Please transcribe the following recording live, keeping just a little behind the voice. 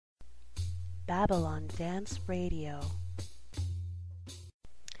Babylon Dance Radio.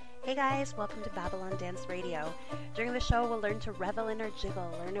 Hey guys, welcome to Babylon Dance Radio. During the show, we'll learn to revel in our jiggle,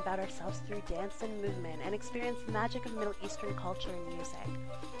 learn about ourselves through dance and movement, and experience the magic of Middle Eastern culture and music.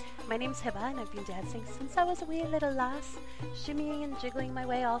 My name's Hiba, and I've been dancing since I was a wee little lass, shimmying and jiggling my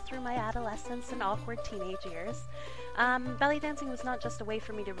way all through my adolescence and awkward teenage years. Belly dancing was not just a way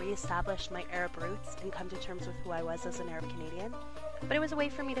for me to re-establish my Arab roots and come to terms with who I was as an Arab Canadian, but it was a way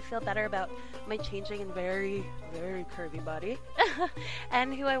for me to feel better about my changing and very, very curvy body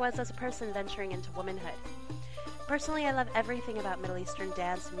and who I was as a person venturing into womanhood. Personally, I love everything about Middle Eastern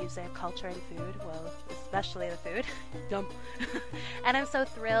dance, music, culture, and food. Well, especially the food. Yum. And I'm so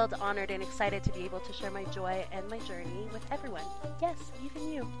thrilled, honored, and excited to be able to share my joy and my journey with everyone. Yes,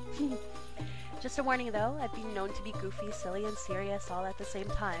 even you. Just a warning though, I've been known to be goofy, silly, and serious all at the same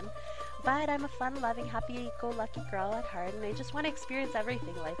time. But I'm a fun-loving, happy-go-lucky girl at heart, and I just want to experience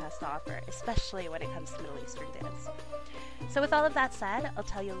everything life has to offer, especially when it comes to Middle Eastern dance. So with all of that said, I'll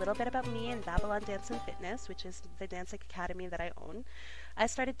tell you a little bit about me and Babylon Dance and Fitness, which is the dance academy that I own. I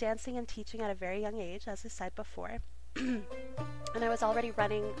started dancing and teaching at a very young age, as I said before. And I was already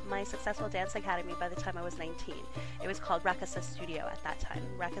running my successful dance academy by the time I was 19. It was called Rakasa Studio at that time,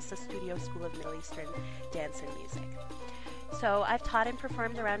 Rakasa Studio School of Middle Eastern Dance and Music. So I've taught and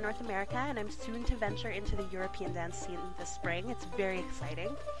performed around North America, and I'm soon to venture into the European dance scene this spring. It's very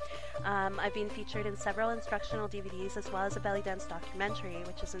exciting. I've been featured in several instructional DVDs as well as a belly dance documentary,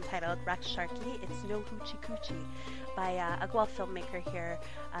 which is entitled Rax Sharky, It's No Hoochie Coochie, by a Guelph filmmaker here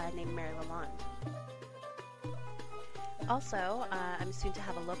named Mary Lalonde. Also, I'm soon to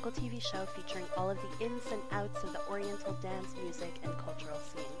have a local TV show featuring all of the ins and outs of the Oriental dance, music, and cultural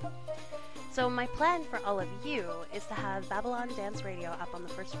scene. So my plan for all of you is to have Babylon Dance Radio up on the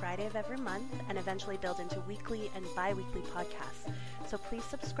first Friday of every month and eventually build into weekly and bi-weekly podcasts. So please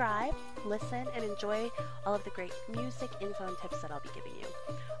subscribe, listen, and enjoy all of the great music, info, and tips that I'll be giving you.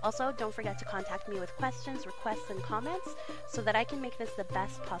 Also, don't forget to contact me with questions, requests, and comments so that I can make this the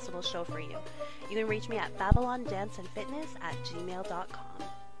best possible show for you. You can reach me at babylondanceandfitness@gmail.com.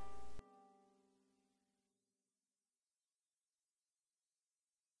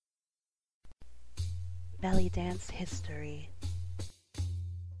 Belly dance history.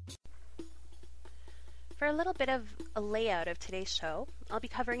 For a little bit of a layout of today's show, I'll be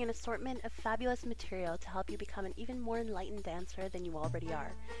covering an assortment of fabulous material to help you become an even more enlightened dancer than you already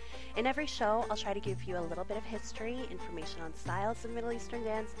are. In every show, I'll try to give you a little bit of history, information on styles of Middle Eastern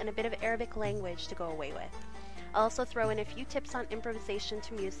dance, and a bit of Arabic language to go away with. I'll also throw in a few tips on improvisation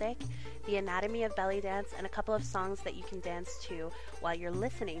to music, the anatomy of belly dance, and a couple of songs that you can dance to while you're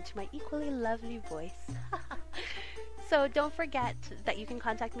listening to my equally lovely voice. So don't forget that you can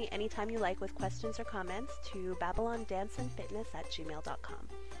contact me anytime you like with questions or comments to babylondanceandfitness@gmail.com.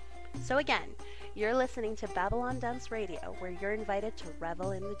 So again, you're listening to Babylon Dance Radio, where you're invited to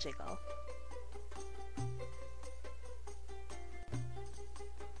revel in the jiggle.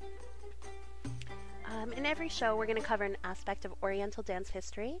 In every show, we're going to cover an aspect of Oriental dance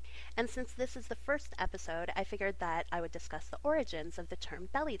history, and since this is the first episode, I figured that I would discuss the origins of the term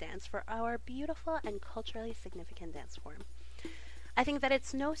belly dance for our beautiful and culturally significant dance form. I think that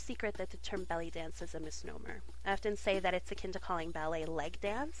it's no secret that the term belly dance is a misnomer. I often say that it's akin to calling ballet leg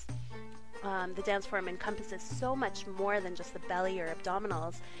dance. The dance form encompasses so much more than just the belly or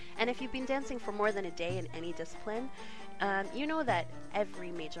abdominals, and if you've been dancing for more than a day in any discipline, you know that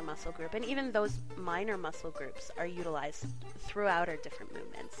every major muscle group, and even those minor muscle groups, are utilized throughout our different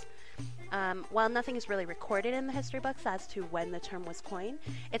movements. While nothing is really recorded in the history books as to when the term was coined,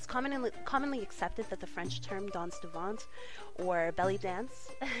 it's commonly accepted that the French term danse de ventre, or belly dance,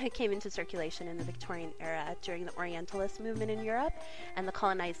 came into circulation in the Victorian era during the Orientalist movement in Europe and the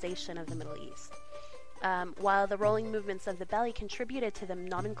colonization of the Middle East. While the rolling movements of the belly contributed to the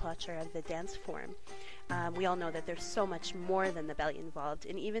nomenclature of the dance form, we all know that there's so much more than the belly involved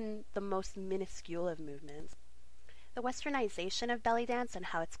in even the most minuscule of movements. The westernization of belly dance and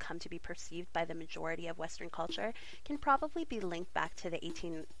how it's come to be perceived by the majority of Western culture can probably be linked back to the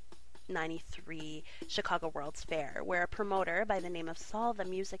 1893 Chicago World's Fair, where a promoter by the name of Saul the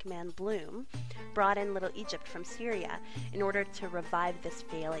Music Man Bloom brought in Little Egypt from Syria in order to revive this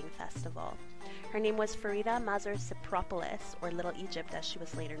failing festival. Her name was Farida Mazar Sipropoulos, or Little Egypt as she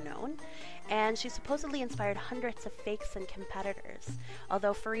was later known, and she supposedly inspired hundreds of fakes and competitors,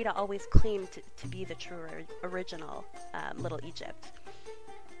 although Farida always claimed to be the true original Little Egypt.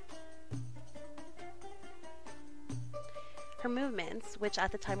 Her movements, which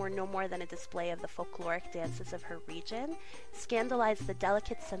at the time were no more than a display of the folkloric dances of her region, scandalized the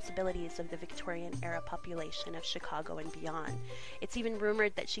delicate sensibilities of the Victorian-era population of Chicago and beyond. It's even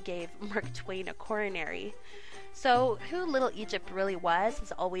rumored that she gave Mark Twain a coronary. So, who Little Egypt really was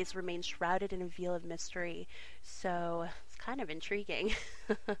has always remained shrouded in a veil of mystery, so it's kind of intriguing.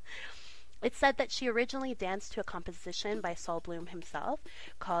 It's said that she originally danced to a composition by Saul Bloom himself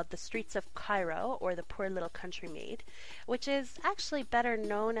called The Streets of Cairo, or The Poor Little Country Maid, which is actually better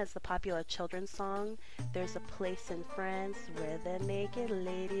known as the popular children's song, There's a Place in France Where the Naked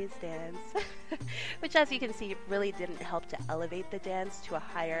Ladies Dance, which, as you can see, really didn't help to elevate the dance to a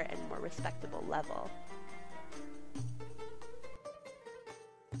higher and more respectable level.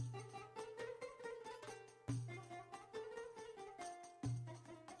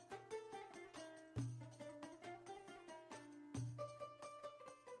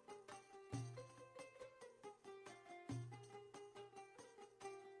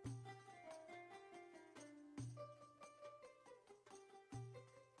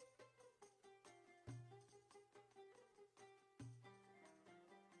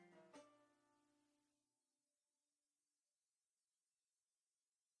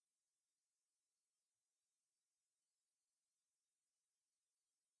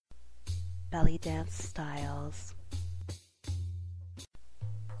 Belly dance styles.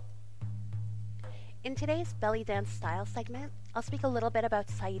 In today's belly dance style segment, I'll speak a little bit about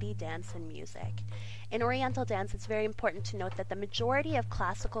Saidi dance and music. In Oriental dance, it's very important to note that the majority of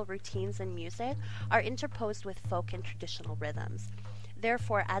classical routines and music are interposed with folk and traditional rhythms.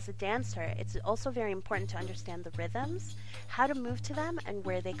 Therefore, as a dancer, it's also very important to understand the rhythms, how to move to them, and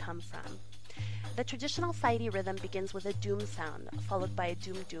where they come from. The traditional Saidi rhythm begins with a doom sound, followed by a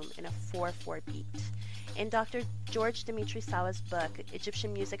doom-doom in a 4/4 beat. In Dr. George Dimitri Sawa's book,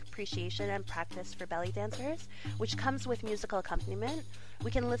 Egyptian Music Appreciation and Practice for Belly Dancers, which comes with musical accompaniment,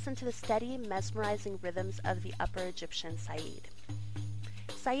 we can listen to the steady, mesmerizing rhythms of the Upper Egyptian Said.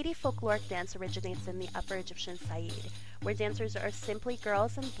 Saidi folkloric dance originates in the Upper Egyptian Said, where dancers are simply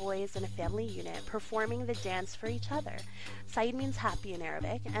girls and boys in a family unit performing the dance for each other. Said means happy in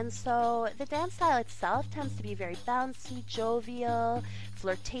Arabic, and so the dance style itself tends to be very bouncy, jovial,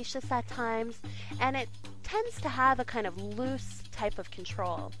 flirtatious at times, and it tends to have a kind of loose type of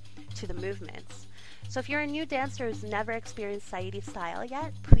control to the movements. So if you're a new dancer who's never experienced Saidi style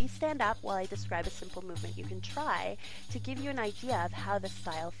yet, please stand up while I describe a simple movement you can try to give you an idea of how the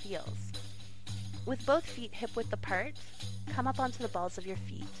style feels. With both feet hip-width apart, come up onto the balls of your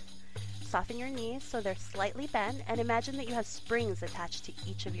feet. Soften your knees so they're slightly bent, and imagine that you have springs attached to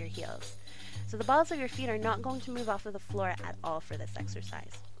each of your heels. So the balls of your feet are not going to move off of the floor at all for this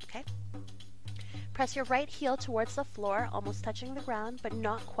exercise, okay? Press your right heel towards the floor, almost touching the ground, but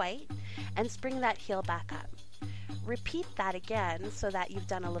not quite, and spring that heel back up. Repeat that again so that you've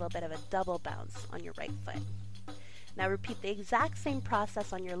done a little bit of a double bounce on your right foot. Now repeat the exact same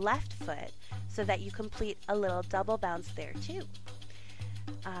process on your left foot so that you complete a little double bounce there too.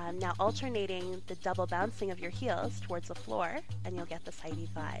 Now alternating the double bouncing of your heels towards the floor, and you'll get the Saidi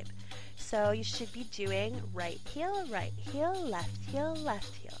vibe. So you should be doing right heel, left heel,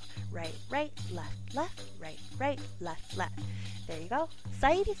 left heel, right, left, left, left. There you go,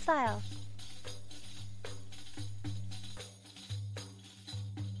 Saidi style.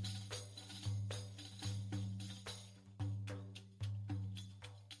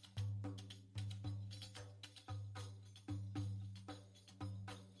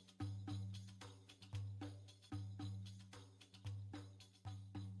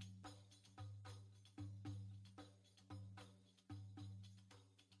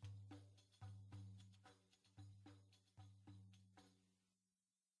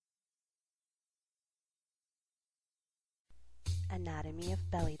 Anatomy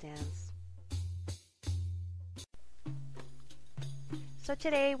of belly dance. So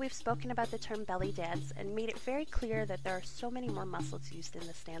today we've spoken about the term belly dance and made it very clear that there are so many more muscles used in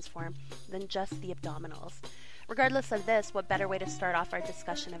this dance form than just the abdominals. Regardless of this, what better way to start off our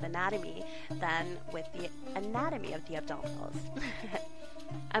discussion of anatomy than with the anatomy of the abdominals?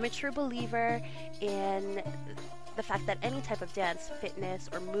 I'm a true believer in the fact that any type of dance, fitness,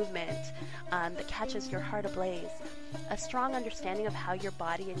 or movement that catches your heart ablaze, a strong understanding of how your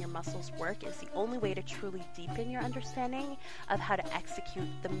body and your muscles work is the only way to truly deepen your understanding of how to execute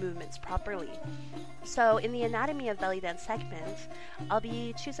the movements properly. So in the Anatomy of Belly Dance segment, I'll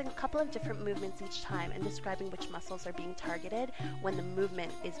be choosing a couple of different movements each time and describing which muscles are being targeted when the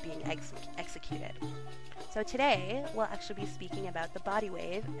movement is being executed. So today, we'll actually be speaking about the body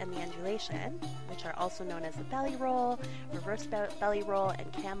wave and the undulation, which are also known as the belly roll, reverse belly roll,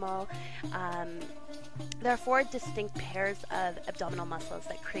 and camel. There are 4 distinct pairs of abdominal muscles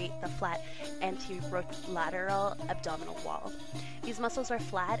that create the flat anterolateral abdominal wall. These muscles are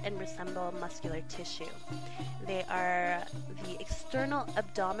flat and resemble muscular tissue. They are the external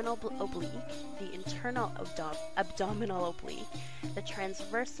abdominal oblique, the internal abdominal oblique, the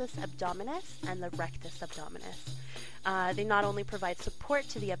transversus abdominis, and the rectus abdominis. They not only provide support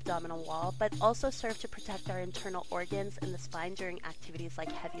to the abdominal wall, but also serve to protect our internal organs and the spine during activities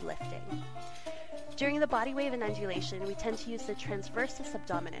like heavy lifting. During the body wave and undulation, we tend to use the transversus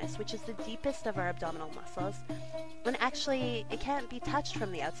abdominis, which is the deepest of our abdominal muscles, and actually it can't be touched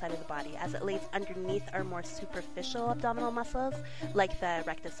from the outside of the body as it lays underneath our more superficial abdominal muscles like the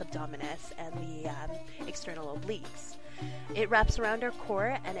rectus abdominis and the external obliques. It wraps around our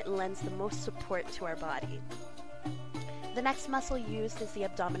core and it lends the most support to our body. The next muscle used is the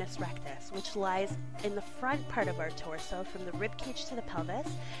abdominis rectus, which lies in the front part of our torso from the rib cage to the pelvis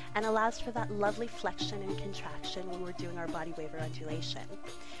and allows for that lovely flexion and contraction when we're doing our body wave or undulation.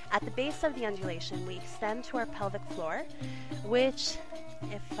 At the base of the undulation, we extend to our pelvic floor, which,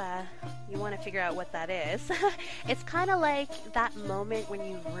 if you want to figure out what that is, it's kind of like that moment when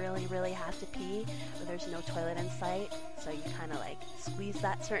you really, really have to pee, but there's no toilet in sight, so you kind of like squeeze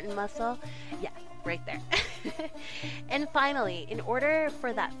that certain muscle. Yeah, right there. And finally, in order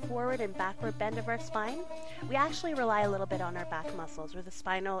for that forward and backward bend of our spine, we actually rely a little bit on our back muscles, or the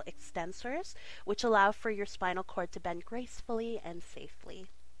spinal extensors, which allow for your spinal cord to bend gracefully and safely.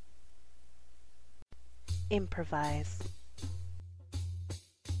 Improvise.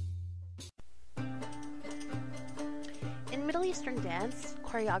 In Middle Eastern dance,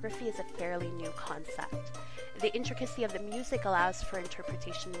 choreography is a fairly new concept. The intricacy of the music allows for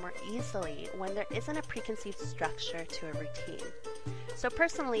interpretation more easily when there isn't a preconceived structure to a routine. So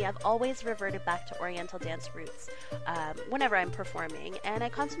personally, I've always reverted back to Oriental dance roots whenever I'm performing, and I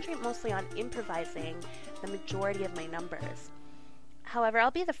concentrate mostly on improvising the majority of my numbers. However,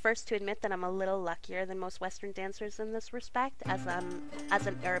 I'll be the first to admit that I'm a little luckier than most Western dancers in this respect, as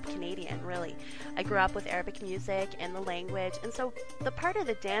an Arab Canadian, really. I grew up with Arabic music and the language, and so the part of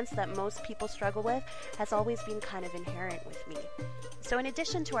the dance that most people struggle with has always been kind of inherent with me. So in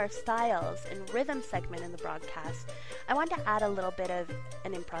addition to our styles and rhythm segment in the broadcast, I want to add a little bit of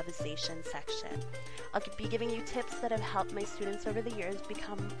an improvisation section. I'll be giving you tips that have helped my students over the years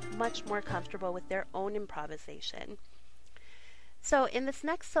become much more comfortable with their own improvisation. So in this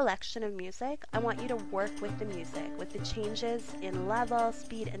next selection of music, I want you to work with the music, with the changes in level,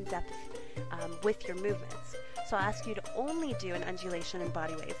 speed, and depth with your movements. So I'll ask you to only do an undulation and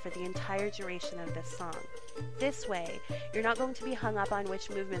body wave for the entire duration of this song. This way, you're not going to be hung up on which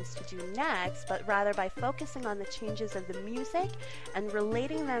movements to do next, but rather by focusing on the changes of the music and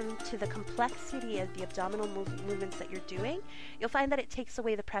relating them to the complexity of the abdominal movements that you're doing, you'll find that it takes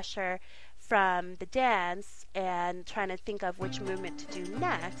away the pressure from the dance and trying to think of which movement to do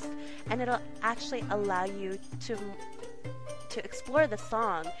next, and it'll actually allow you to explore the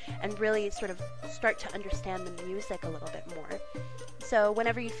song and really sort of start to understand the music a little bit more. So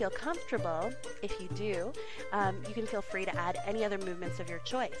whenever you feel comfortable, if you do, you can feel free to add any other movements of your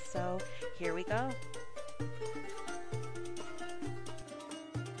choice. So here we go.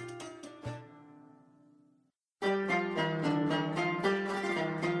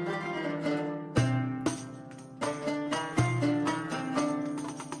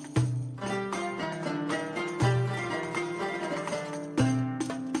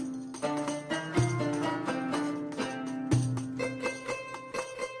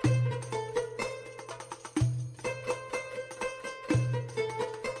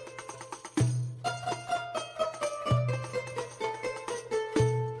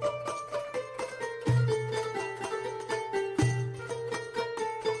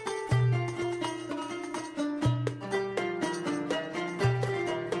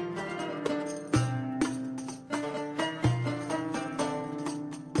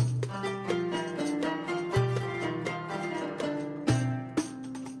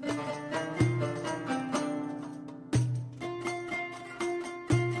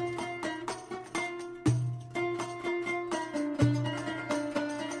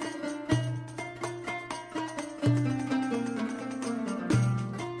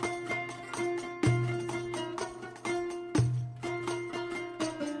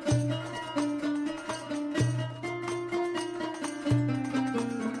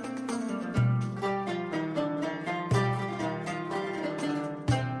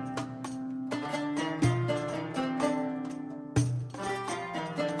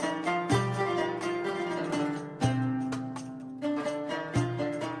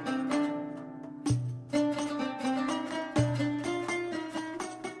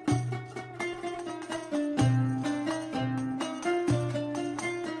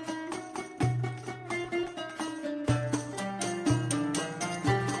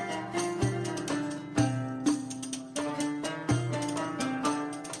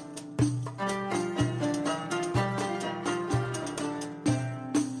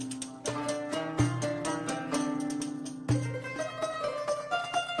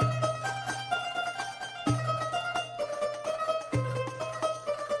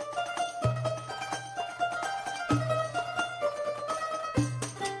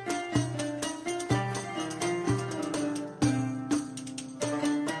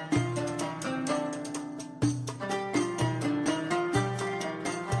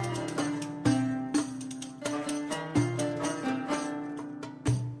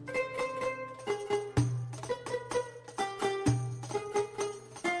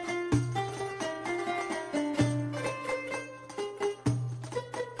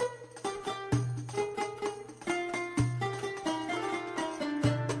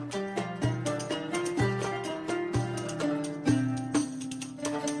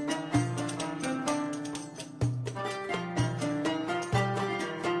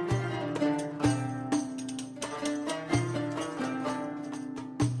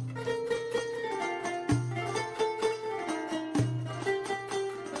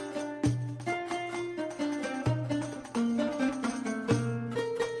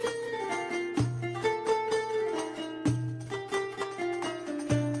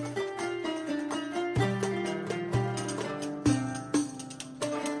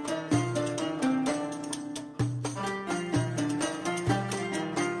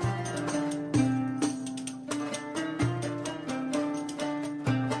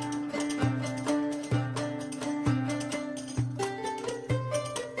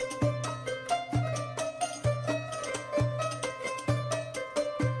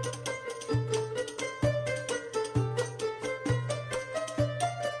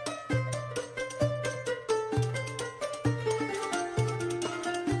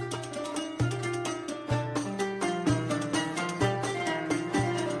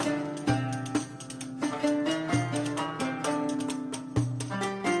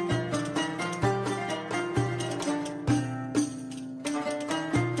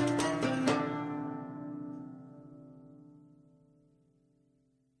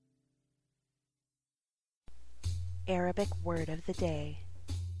 Arabic word of the day.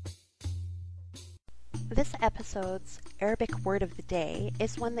 This episode's Arabic word of the day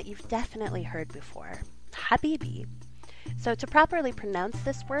is one that you've definitely heard before, Habibi. So to properly pronounce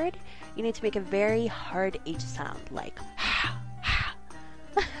this word, you need to make a very hard H sound, like ha, ha.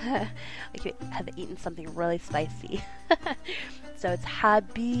 Like you have eaten something really spicy. So it's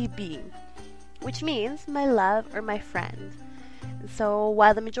Habibi, which means my love or my friend. So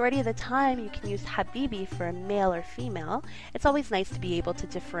while the majority of the time you can use Habibi for a male or female, it's always nice to be able to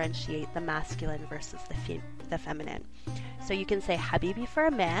differentiate the masculine versus the feminine. So you can say Habibi for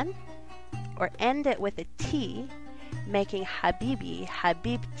a man, or end it with a T, making Habibi,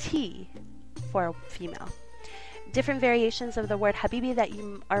 Habibti for a female. Different variations of the word Habibi that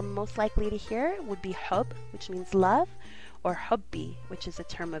you are most likely to hear would be Hub, which means love, or Hubbi, which is a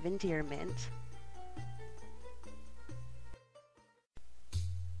term of endearment.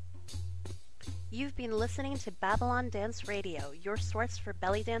 You've been listening to Babylon Dance Radio, your source for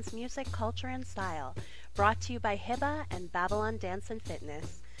belly dance music, culture, and style. Brought to you by Hiba and Babylon Dance and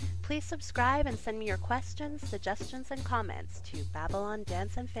Fitness. Please subscribe and send me your questions, suggestions, and comments to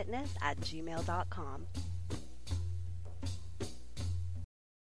babylondanceandfitness@gmail.com.